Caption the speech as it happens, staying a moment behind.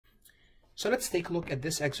So let's take a look at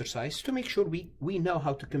this exercise to make sure we know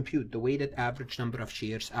how to compute the weighted average number of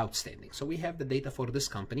shares outstanding. So we have the data for this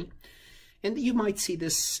company, and you might see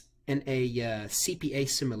this in a CPA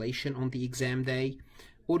simulation on the exam day,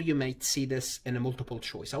 or you might see this in a multiple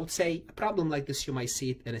choice. I would say a problem like this, you might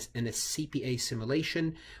see it in a CPA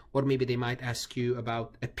simulation, or maybe they might ask you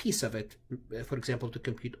about a piece of it, for example, to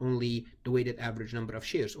compute only the weighted average number of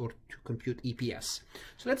shares or to compute EPS.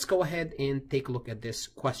 So let's go ahead and take a look at this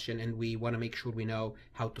question, and we want to make sure we know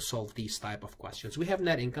how to solve these type of questions. We have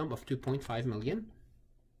net income of 2.5 million.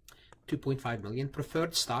 2.5 million.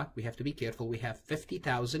 Preferred stock, we have to be careful. We have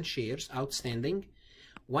 50,000 shares outstanding.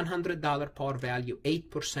 $100 par value,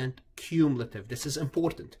 8% cumulative. This is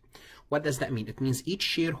important. What does that mean? It means each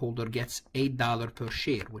shareholder gets $8 per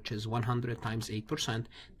share, which is 100 times 8%.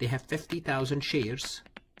 They have 50,000 shares.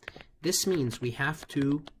 This means we have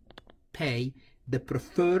to pay the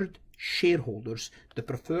preferred shareholders. The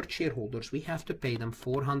preferred shareholders, we have to pay them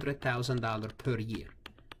 $400,000 per year.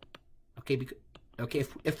 Okay,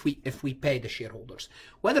 if we pay the shareholders,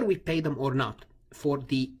 whether we pay them or not, for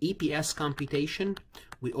the EPS computation,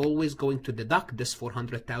 we're always going to deduct this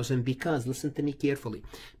 400,000 because, listen to me carefully,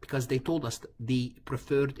 because they told us the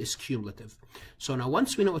preferred is cumulative. So now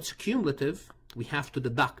once we know it's cumulative, we have to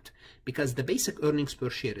deduct, because the basic earnings per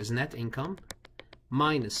share is net income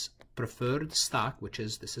minus preferred stock, which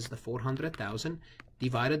is, this is the 400,000,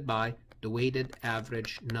 divided by the weighted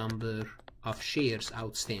average number of shares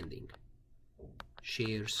outstanding.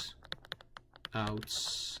 Shares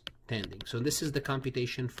outstanding. So this is the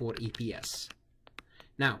computation for EPS.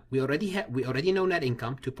 Now we already know net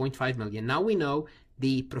income, 2.5 million. Now we know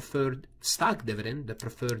the preferred stock dividend,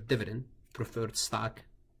 preferred stock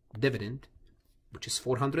dividend, which is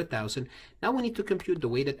 400,000. Now we need to compute the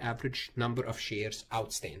weighted average number of shares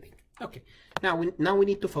outstanding. Okay. Now we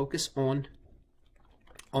need to focus on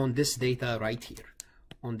this data right here.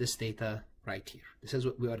 On this data right here. This is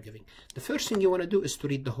what we are giving. The first thing you want to do is to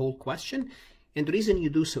read the whole question. And the reason you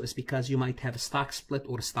do so is because you might have a stock split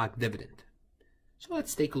or a stock dividend. So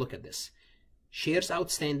let's take a look at this. Shares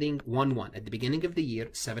outstanding 1-1 at the beginning of the year,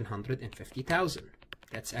 750,000.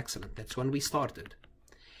 That's excellent. That's when we started.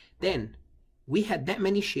 Then we had that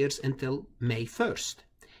many shares until May 1st.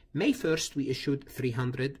 May 1st, we issued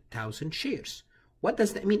 300,000 shares. What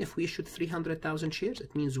does that mean if we issued 300,000 shares?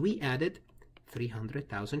 It means we added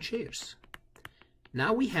 300,000 shares.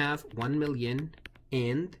 Now we have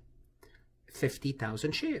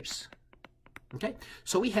 1,050,000 shares. Okay,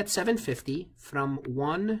 so we had 750 from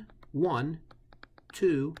 1-1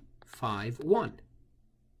 to 5-1.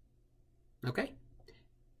 Okay,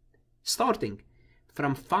 starting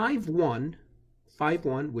from 5-1,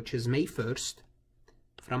 which is May 1st,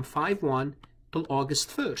 from 5-1 till August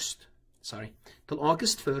 1st. Till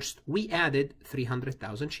August 1st, we added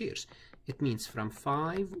 300,000 shares. It means from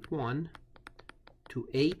 5-1 to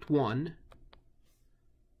 8-1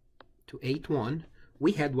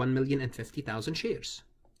 we had 1,050,000 shares.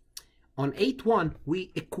 On 8-1,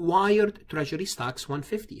 we acquired treasury stocks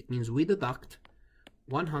 150. It means we deduct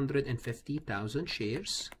 150,000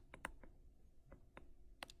 shares.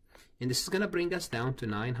 And this is going to bring us down to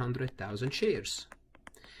 900,000 shares.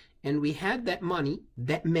 And we had that many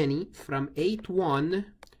from 8-1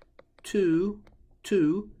 to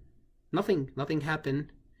nothing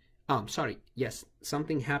happened. Oh, sorry. Yes,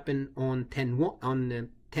 something happened on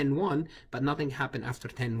 10-1, but nothing happened after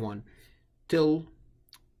 10-1 to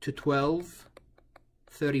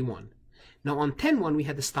 12-31. Now on 10-1 we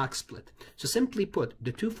had the stock split. So simply put,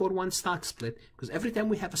 the 2-for-1 stock split, because every time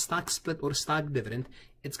we have a stock split or a stock dividend,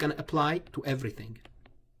 it's going to apply to everything.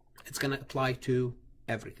 It's going to apply to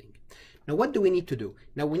everything. Now what do we need to do?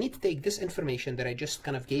 Now we need to take this information that I just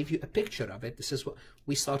kind of gave you a picture of it. This is what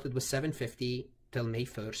we started with, 750 till May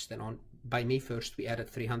 1st, and by May 1st we added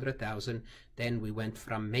 300,000. Then we went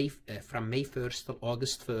from May 1st till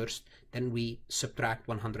August 1st. Then we subtract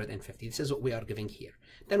 150. This is what we are giving here.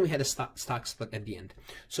 Then we had a stock split at the end.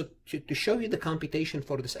 So to show you the computation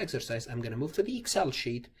for this exercise, I'm going to move to the Excel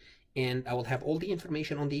sheet, and I will have all the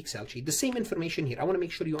information on the Excel sheet. The same information here. I want to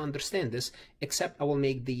make sure you understand this, except I will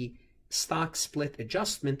make the stock split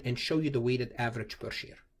adjustment and show you the weighted average per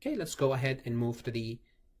share. Okay, let's go ahead and move to the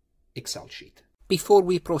Excel sheet. Before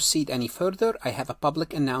we proceed any further, I have a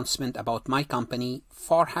public announcement about my company,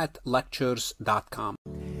 farhatlectures.com.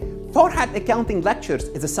 Farhat Accounting Lectures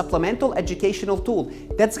is a supplemental educational tool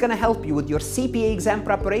that's going to help you with your CPA exam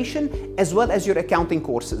preparation as well as your accounting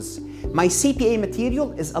courses. My CPA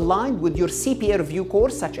material is aligned with your CPA review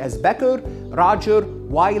course such as Becker, Roger,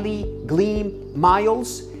 Wiley, Gleam,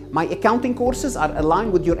 Miles. My accounting courses are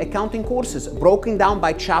aligned with your accounting courses broken down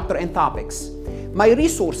by chapter and topics. My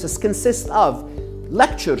resources consist of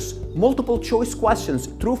lectures, multiple choice questions,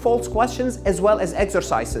 true-false questions, as well as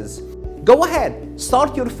exercises. Go ahead,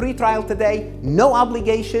 start your free trial today. No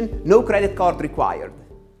obligation, no credit card required.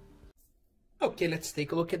 Okay, let's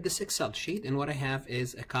take a look at this Excel sheet, and what I have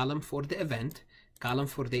is a column for the event, column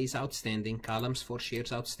for days outstanding, columns for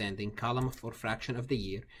shares outstanding, column for fraction of the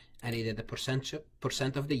year, and I did the percent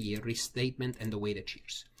of the year, restatement, and the weighted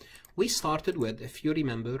shares. We started with, if you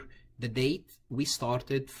remember, the date we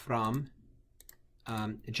started from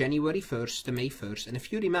January 1st to May 1st, and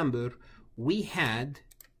if you remember, we had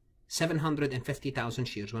 750,000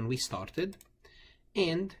 shares when we started,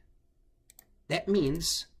 and that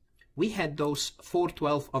means we had those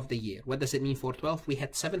 4/12 of the year. What does it mean 4/12? We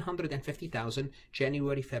had 750,000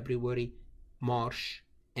 January, February, March,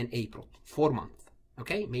 and April, 4 months.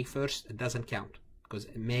 Okay, May 1st, it doesn't count because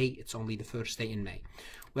in May, it's only the first day in May.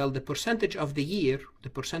 Well, the percentage of the year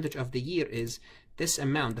is this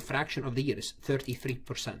amount, the fraction of the year is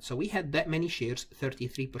 33%. So we had that many shares,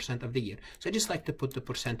 33% of the year. So I just like to put the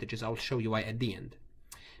percentages. I'll show you why at the end.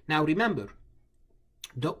 Now remember,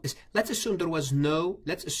 let's assume there was no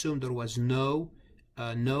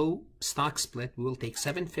stock split. We will take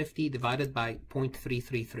 750 divided by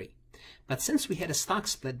 0.333. But since we had a stock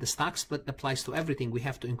split, the stock split applies to everything. We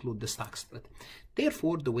have to include the stock split.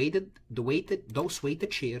 Therefore, those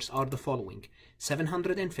weighted shares are the following: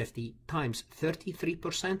 750 times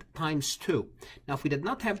 33% times 2. Now, if we did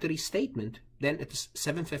not have the restatement, then it is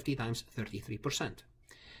 750 times 33%.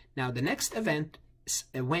 Now, the next event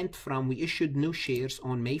went from we issued new shares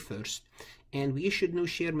on May 1st, and we issued new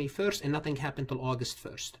share May 1st, and nothing happened till August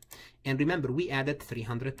 1st. And remember, we added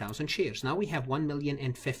 300,000 shares. Now we have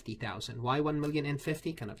 1,050,000. Why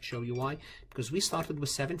 1,050,000? Can I show you why? Because we started with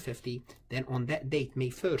 750, then on that date, May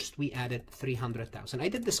 1st, we added 300,000. I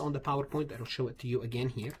did this on the PowerPoint. I'll show it to you again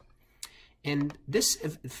here. And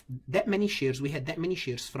that many shares, we had that many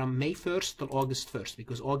shares from May 1st till August 1st,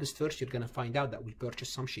 because August 1st, you're going to find out that we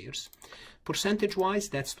purchased some shares. Percentage-wise,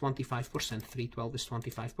 that's 25%. 312 is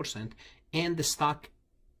 25%. And the stock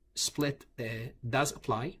split does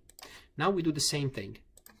apply. Now we do the same thing.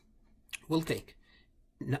 We'll take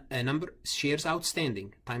a number shares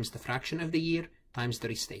outstanding times the fraction of the year times the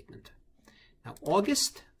restatement. Now,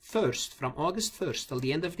 August 1st, from August 1st till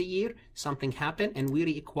the end of the year, something happened and we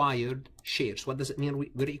reacquired shares. What does it mean we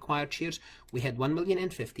reacquired shares? We had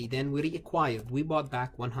 1,050,000, then we reacquired, we bought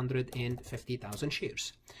back 150,000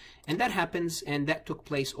 shares. And that happens, and that took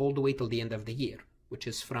place all the way till the end of the year, which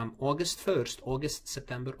is from August 1st, August,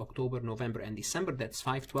 September, October, November, and December. That's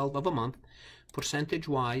 5/12 of a month.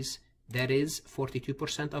 Percentage-wise, that is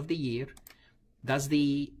 42% of the year. Does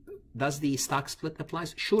the stock split apply?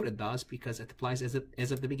 Sure it does, because it applies as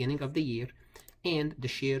of the beginning of the year, and the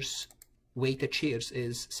shares, weighted shares,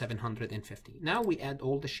 is 750. Now we add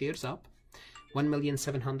all the shares up,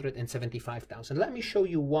 1,775,000. Let me show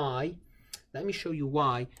you why. Let me show you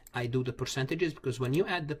why I do the percentages, because when you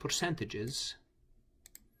add the percentages,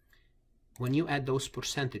 when you add those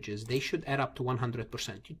percentages, they should add up to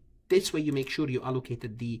 100%. This way you make sure you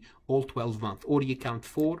allocated the all 12 months, or you count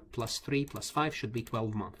 4 plus 3 plus 5 should be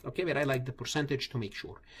 12 months. Okay, but I like the percentage to make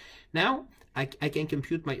sure. Now I can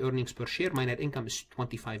compute my earnings per share. My net income is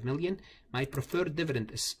 25 million. My preferred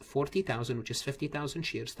dividend is 40,000, which is 50,000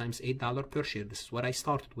 shares times $8 per share. This is what I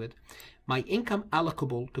started with. My income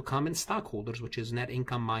allocable to common stockholders, which is net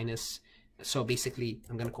income minus, so basically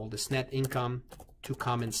I'm going to call this net income to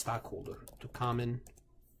common stockholder, to common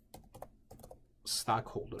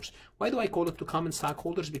stockholders. Why do I call it to common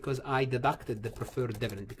stockholders? Because I deducted the preferred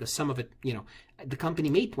dividend, because some of it, you know, the company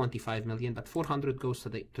made 25 million, but 400 goes to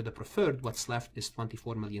the preferred. What's left is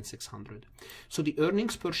 24,600,000. So the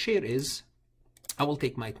earnings per share is, I will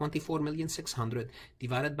take my 24,600,000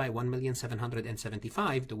 divided by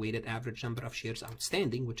 1,775,000, the weighted average number of shares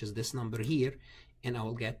outstanding, which is this number here, and I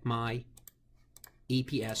will get my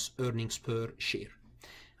EPS, earnings per share.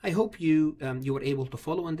 I hope you were able to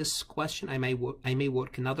follow on this question. I may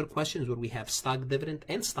work in other questions where we have stock dividend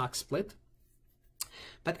and stock split.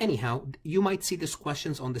 But anyhow, you might see these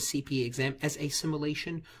questions on the CPA exam as a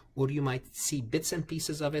simulation, or you might see bits and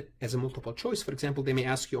pieces of it as a multiple choice. For example, they may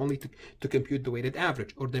ask you only to compute the weighted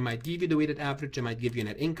average, or they might give you the weighted average, they might give you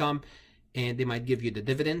net income, and they might give you the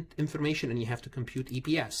dividend information, and you have to compute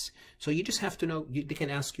EPS. So you just have to know, they can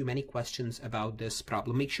ask you many questions about this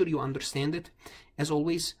problem. Make sure you understand it. As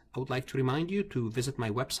always, I would like to remind you to visit my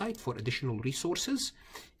website for additional resources.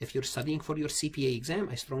 If you're studying for your CPA exam,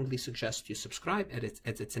 I strongly suggest you subscribe,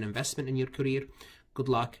 as it's an investment in your career. Good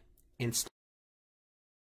luck and